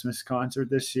Christmas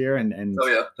concert this year, and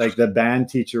like the band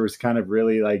teacher was kind of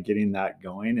really like getting that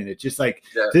going, and it's just like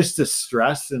just the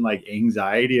stress and like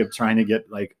anxiety of trying to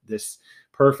get like this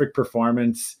perfect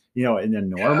performance, in a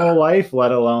normal life,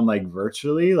 let alone like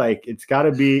virtually. Like it's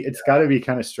gotta be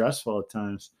kind of stressful at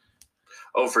times.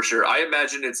 Oh, for sure. I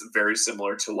imagine it's very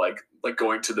similar to like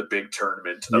going to the big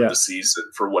tournament of the season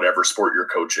for whatever sport you're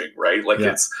coaching, right? Like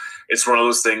it's one of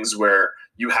those things where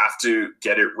you have to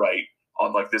get it right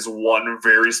on like this one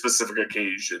very specific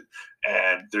occasion,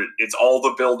 and it's all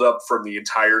the build up from the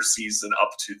entire season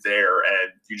up to there,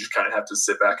 and you just kind of have to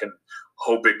sit back and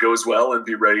hope it goes well and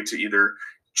be ready to either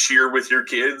cheer with your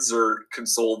kids or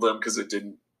console them because it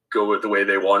didn't go the way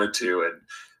they wanted to. And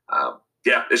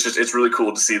it's really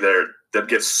cool to see them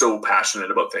get so passionate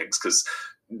about things, because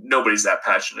nobody's that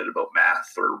passionate about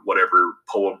math or whatever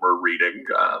poem we're reading.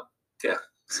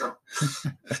 So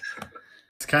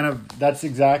that's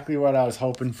exactly what I was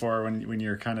hoping for when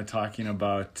you're kind of talking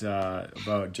about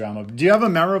drama. Do you have a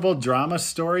memorable drama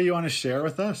story you want to share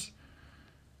with us?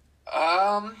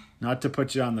 Not to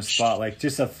put you on the spot, like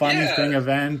just a funny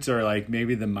event, or like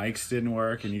maybe the mics didn't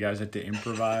work and you guys had to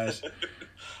improvise.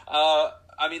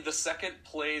 I mean, the second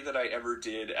play that I ever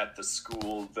did at the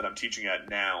school that I'm teaching at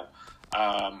now,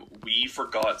 we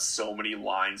forgot so many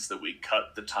lines that we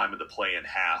cut the time of the play in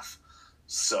half.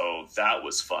 So that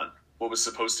was fun. What was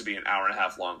supposed to be an hour and a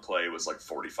half long play was like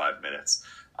 45 minutes.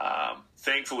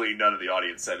 Thankfully, none of the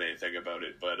audience said anything about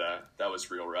it, but that was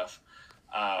real rough.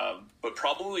 But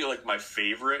probably like my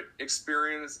favorite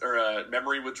experience or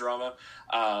memory with drama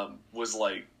was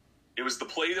like, it was the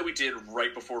play that we did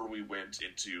right before we went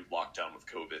into lockdown with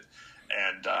COVID.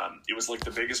 And it was like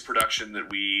the biggest production that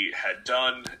we had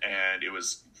done, and it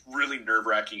was really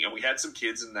nerve-wracking. And we had some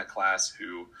kids in that class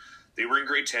who, they were in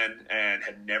grade 10 and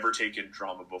had never taken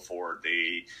drama before.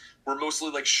 They were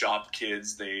mostly like shop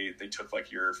kids. They took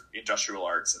like your industrial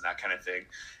arts and that kind of thing.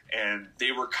 And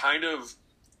they were kind of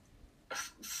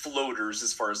floaters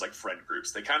as far as like friend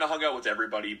groups. They kind of hung out with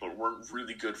everybody, but weren't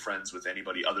really good friends with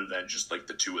anybody other than just like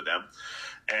the two of them.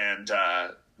 And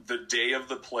the day of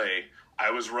the play,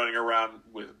 I was running around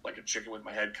with like a chicken with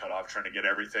my head cut off, trying to get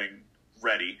everything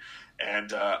ready.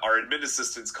 And our admin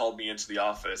assistants called me into the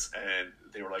office, and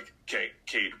they were like, "Okay,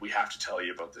 Cade, we have to tell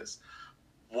you about this."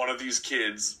 One of these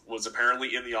kids was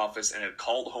apparently in the office and had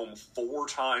called home 4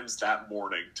 times that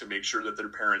morning to make sure that their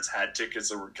parents had tickets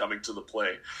that were coming to the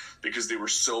play, because they were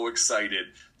so excited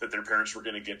that their parents were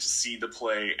going to get to see the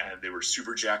play, and they were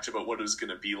super jacked about what it was going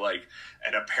to be like.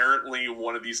 And apparently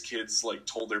one of these kids like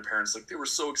told their parents like they were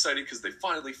so excited because they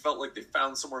finally felt like they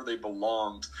found somewhere they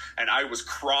belonged. And I was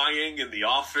crying in the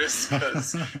office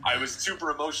because I was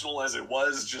super emotional as it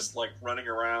was, just like running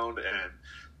around. And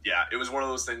yeah, it was one of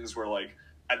those things where like,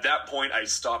 at that point, I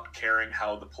stopped caring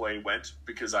how the play went,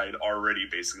 because I had already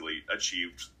basically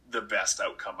achieved the best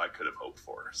outcome I could have hoped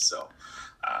for. So,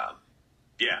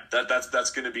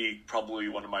 that's going to be probably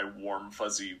one of my warm,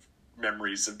 fuzzy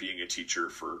memories of being a teacher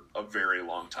for a very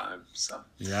long time. So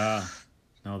yeah,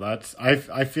 no,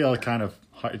 I feel kind of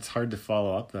it's hard to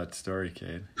follow up that story,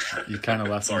 Cade. You kind of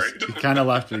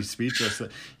left me speechless.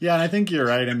 Yeah, and I think you're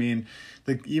right. I mean,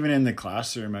 even in the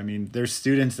classroom, I mean, there's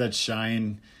students that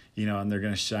shine, and they're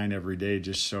going to shine every day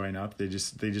just showing up. They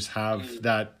just have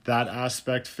that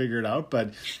aspect figured out.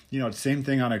 But, same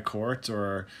thing on a court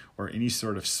or any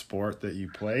sort of sport that you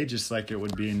play, just like it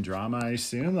would be in drama, I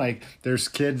assume. Like there's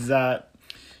kids that,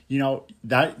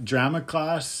 that drama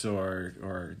class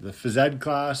or the phys ed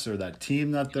class or that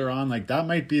team that they're on, like that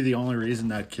might be the only reason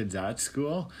that kid's at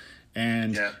school.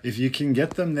 And if you can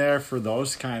get them there for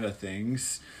those kind of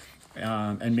things,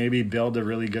 and maybe build a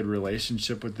really good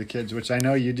relationship with the kids, which I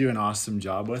know you do an awesome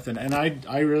job with. And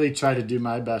I really try to do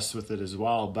my best with it as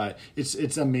well. But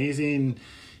it's amazing,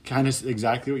 kind of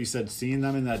exactly what you said, seeing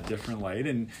them in that different light.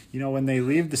 And, when they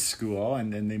leave the school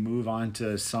and then they move on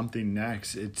to something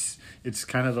next, it's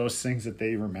kind of those things that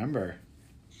they remember.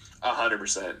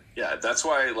 100%. Yeah, that's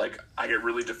why like I get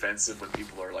really defensive when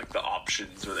people are like the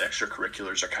options or the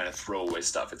extracurriculars are kind of throwaway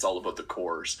stuff. It's all about the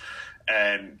cores.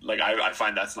 And like I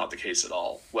find that's not the case at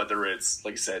all. Whether it's,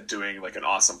 like I said, doing like an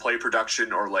awesome play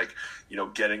production or like,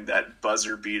 getting that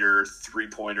buzzer beater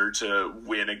 3-pointer to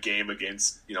win a game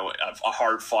against, a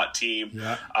hard fought team,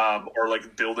 or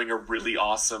like building a really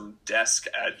awesome desk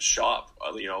at shop,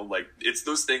 like it's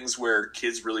those things where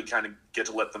kids really kind of get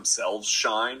to let themselves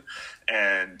shine.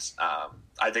 And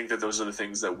I think that those are the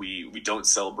things that we don't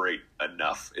celebrate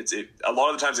enough. A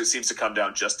lot of the times it seems to come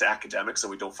down just to academics,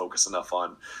 and we don't focus enough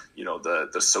on,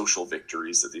 the social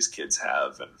victories that these kids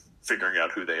have and figuring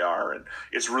out who they are. And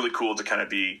it's really cool to kind of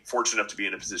be fortunate enough to be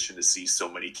in a position to see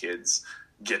so many kids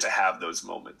get to have those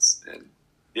moments. And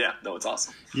it's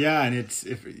awesome. Yeah. And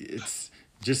it's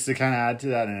just to kind of add to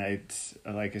that, and it's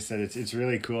like I said, it's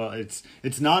really cool. It's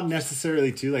not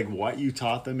necessarily too like what you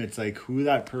taught them. It's like who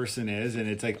that person is, and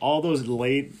it's like all those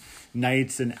late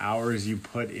nights and hours you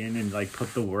put in and like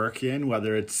put the work in,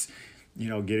 whether it's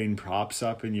getting props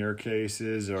up in your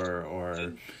cases,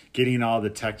 or getting all the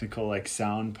technical like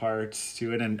sound parts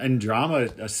to it, and drama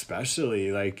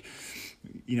especially, like,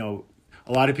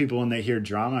 a lot of people, when they hear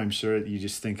drama, I'm sure you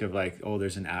just think of like, oh,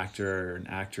 there's an actor or an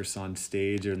actress on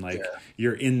stage, and like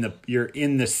you're in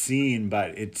the scene,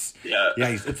 but it's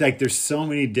like there's so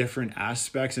many different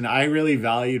aspects. And I really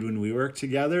valued when we worked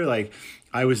together, like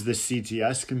I was the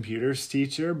CTS computers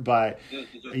teacher, but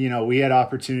we had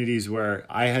opportunities where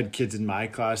I had kids in my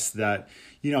class that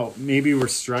maybe were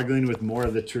struggling with more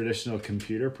of the traditional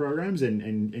computer programs,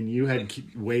 and you had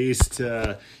ways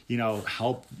to,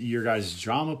 help your guys'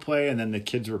 drama play, and then the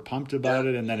kids were pumped about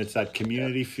it, and then it's that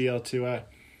community feel to it.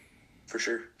 For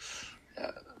sure.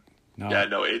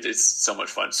 It's so much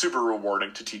fun. Super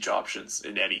rewarding to teach options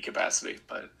in any capacity,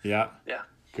 but yeah.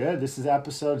 Good. This is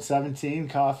episode 17,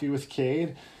 Coffee with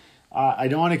Cade. I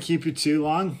don't want to keep you too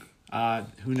long.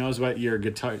 Who knows what your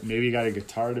guitar, maybe you got a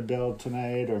guitar to build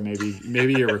tonight, or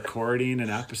maybe you're recording an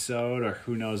episode, or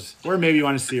who knows, or maybe you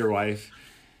want to see your wife.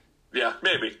 Yeah,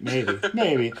 maybe.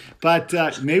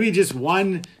 But maybe just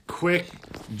one quick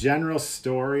general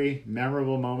story,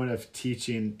 memorable moment of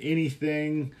teaching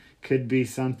anything. Could be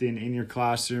something in your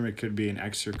classroom. It could be an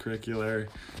extracurricular.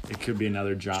 It could be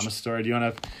another drama story. Do you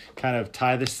want to kind of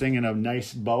tie this thing in a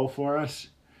nice bow for us?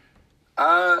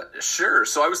 Sure.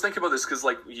 So I was thinking about this because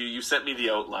like you sent me the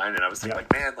outline, and I was thinking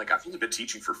like, man, like I've only been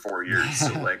teaching for 4 years.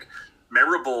 So like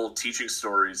memorable teaching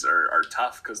stories are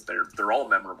tough because they're all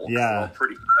memorable. Yeah. They're all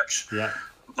pretty fresh. Yeah.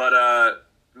 But,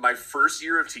 my first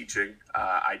year of teaching,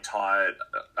 I taught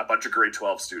a bunch of grade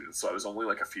 12 students. So I was only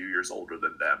like a few years older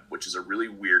than them, which is a really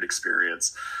weird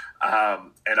experience.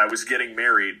 And I was getting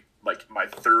married like my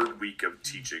third week of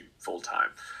teaching full time.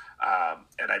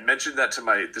 And I mentioned that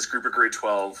to this group of grade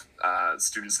 12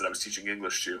 students that I was teaching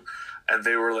English to. And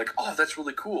they were like, oh, that's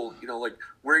really cool. Like,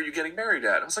 where are you getting married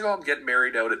at? I was like, oh, I'm getting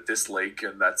married out at this lake.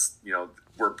 And that's,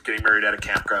 we're getting married at a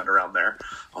campground around there.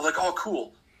 I was like, oh,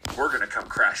 cool. We're going to come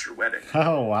crash your wedding.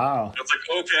 Oh, wow. I was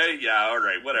like, okay, yeah, all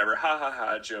right, whatever. Ha, ha,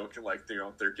 ha, joke. And like,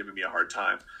 they're giving me a hard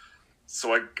time.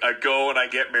 So I go and I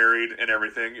get married and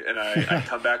everything. And I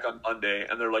come back on Monday,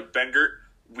 and they're like, Bengert,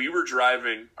 we were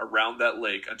driving around that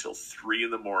lake until 3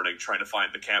 a.m. trying to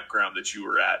find the campground that you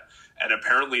were at. And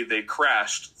apparently they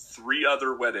crashed 3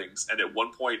 other weddings, and at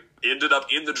one point ended up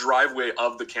in the driveway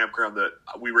of the campground that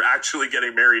we were actually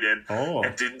getting married in,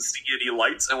 and didn't see any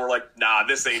lights. And we're like, nah,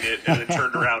 this ain't it. And then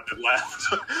turned around and left.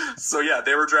 So yeah,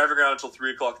 they were driving around until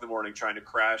 3 o'clock in the morning trying to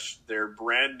crash their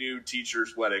brand new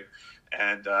teacher's wedding.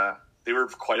 And they were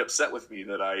quite upset with me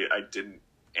that I didn't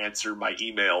answer my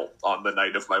email on the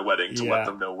night of my wedding to let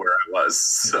them know where I was.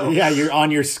 So yeah, you're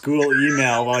on your school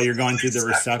email while you're going through the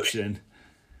reception.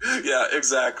 Yeah,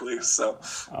 exactly. So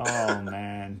oh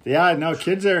man. Yeah, no,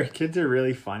 kids are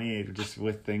really funny just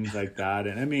with things like that.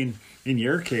 And I mean, in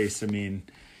your case, I mean,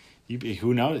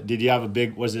 who knows? Did you have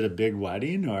was it a big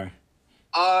wedding, or?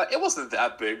 It wasn't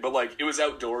that big, but like it was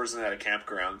outdoors and at a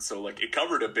campground, so like it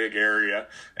covered a big area.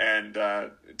 And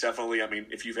definitely, I mean,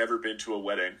 if you've ever been to a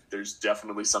wedding, there's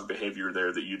definitely some behavior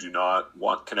there that you do not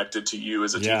want connected to you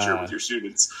as a teacher with your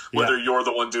students, whether you're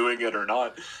the one doing it or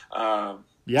not.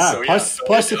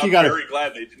 Plus, if you got, I'm very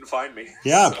glad they didn't find me.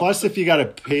 Yeah. So. Plus, if you got to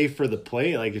pay for the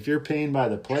plate, like if you're paying by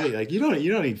the plate, like you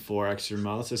don't need 4 extra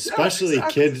mouths, especially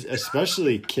kids,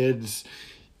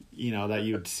 that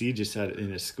you would see just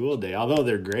in a school day. Although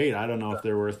they're great, I don't know if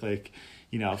they're worth like,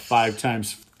 5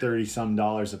 times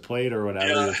 $30 a plate or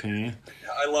whatever you're paying.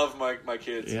 I love my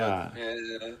kids. Yeah.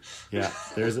 Yeah.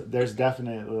 There's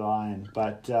definitely a line,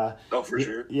 but for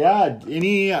sure. Yeah.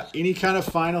 Any kind of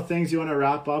final things you want to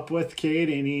wrap up with, Cade?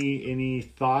 Any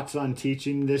thoughts on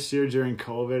teaching this year during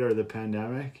COVID or the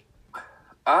pandemic?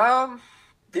 Yeah,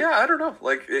 I don't know.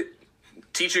 Like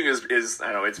teaching is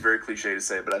I know it's very cliche to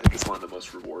say, but I think it's one of the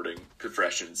most rewarding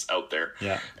professions out there.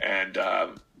 Yeah. And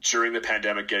during the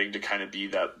pandemic, getting to kind of be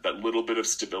that little bit of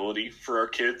stability for our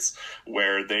kids,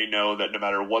 where they know that no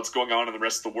matter what's going on in the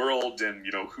rest of the world and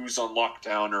who's on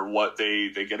lockdown or what, they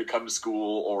get to come to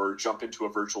school or jump into a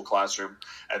virtual classroom,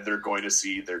 and they're going to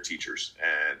see their teachers,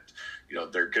 and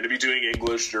they're going to be doing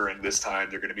English during this time,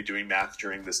 they're going to be doing math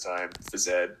during this time, phys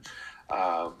ed.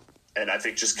 And I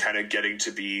think just kind of getting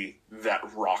to be that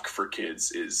rock for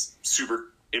kids is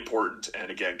super important. And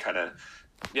again, kind of,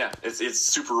 it's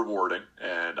super rewarding,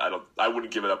 and I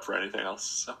wouldn't give it up for anything else.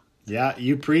 So. Yeah,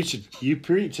 you preach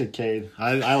it, Cade.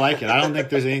 I like it. I don't think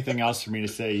there's anything else for me to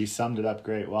say. You summed it up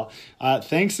great. Well,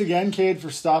 thanks again, Cade,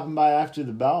 for stopping by after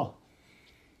the bell.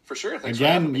 For sure. Thanks for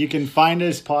having Again, me. you can find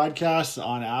his podcast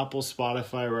on Apple,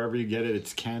 Spotify, wherever you get it.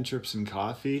 It's Cantrips and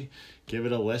Coffee. Give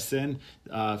it a listen.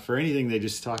 For anything they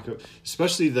just talk about,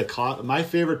 especially the coffee. My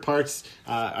favorite parts,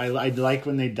 I like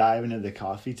when they dive into the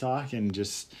coffee talk and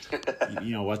just,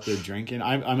 what they're drinking.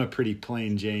 I'm a pretty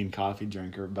plain Jane coffee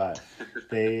drinker, but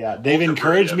they've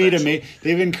encouraged me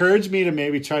to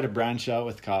maybe try to branch out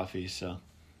with coffee. So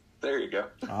there you go.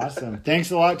 Awesome.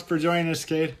 Thanks a lot for joining us,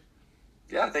 Cade.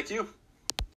 Yeah, thank you.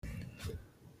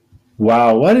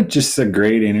 Wow, just a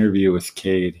great interview with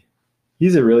Cade.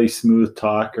 He's a really smooth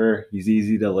talker. He's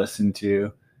easy to listen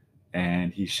to,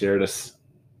 and he shared us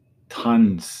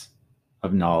tons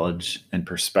of knowledge and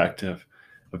perspective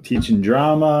of teaching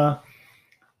drama,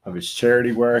 of his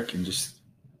charity work, and just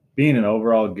being an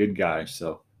overall good guy.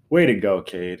 So way to go,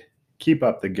 Cade. Keep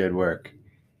up the good work.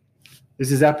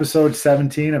 This is episode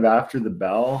 17 of After the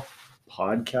Bell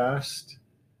podcast,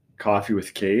 Coffee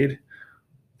with Cade.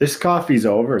 This coffee's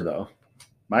over, though.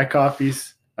 My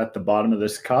coffee's at the bottom of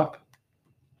this cup.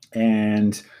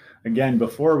 And again,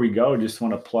 before we go, just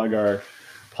want to plug our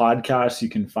podcast. You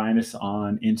can find us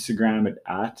on Instagram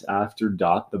at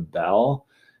after.thebell.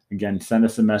 Again, send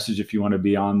us a message if you want to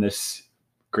be on this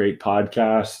great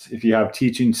podcast. If you have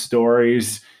teaching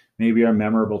stories, maybe our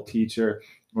memorable teacher,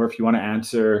 or if you want to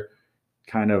answer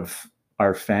kind of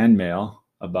our fan mail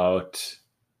about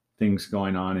things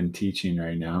going on in teaching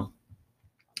right now.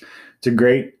 It's a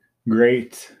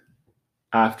great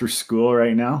after school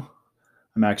right now.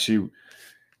 I'm actually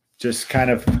just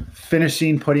kind of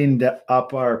finishing putting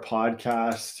up our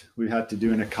podcast. We had to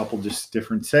do in a couple just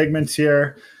different segments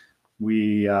here.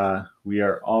 We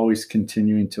are always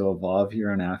continuing to evolve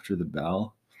here on After the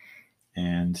Bell.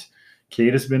 And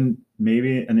Cade has been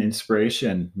maybe an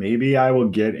inspiration. Maybe I will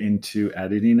get into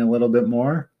editing a little bit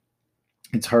more.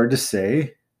 It's hard to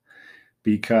say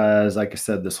because, like I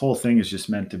said, this whole thing is just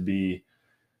meant to be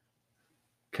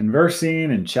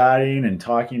conversing and chatting and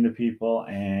talking to people,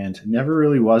 and never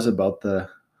really was about the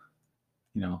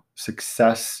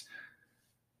success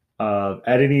of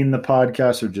editing the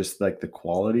podcast, or just like the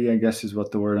quality, I guess is what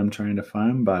the word I'm trying to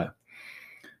find. But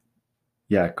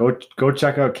yeah, go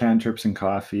check out Cantrips and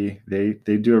Coffee. They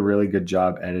do a really good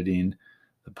job editing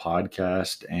the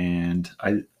podcast, and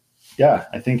I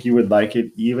think you would like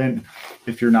it, even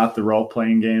if you're not the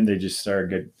role-playing game. They just are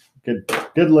good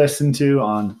listen to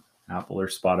on Apple or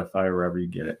Spotify, or wherever you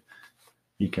get it.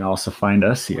 You can also find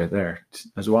us there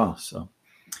as well. So,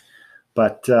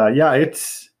 but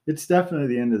it's definitely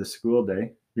the end of the school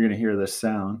day. You're going to hear this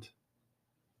sound.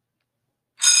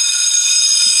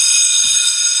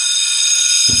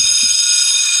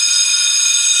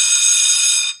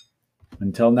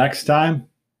 Until next time,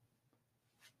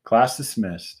 class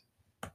dismissed.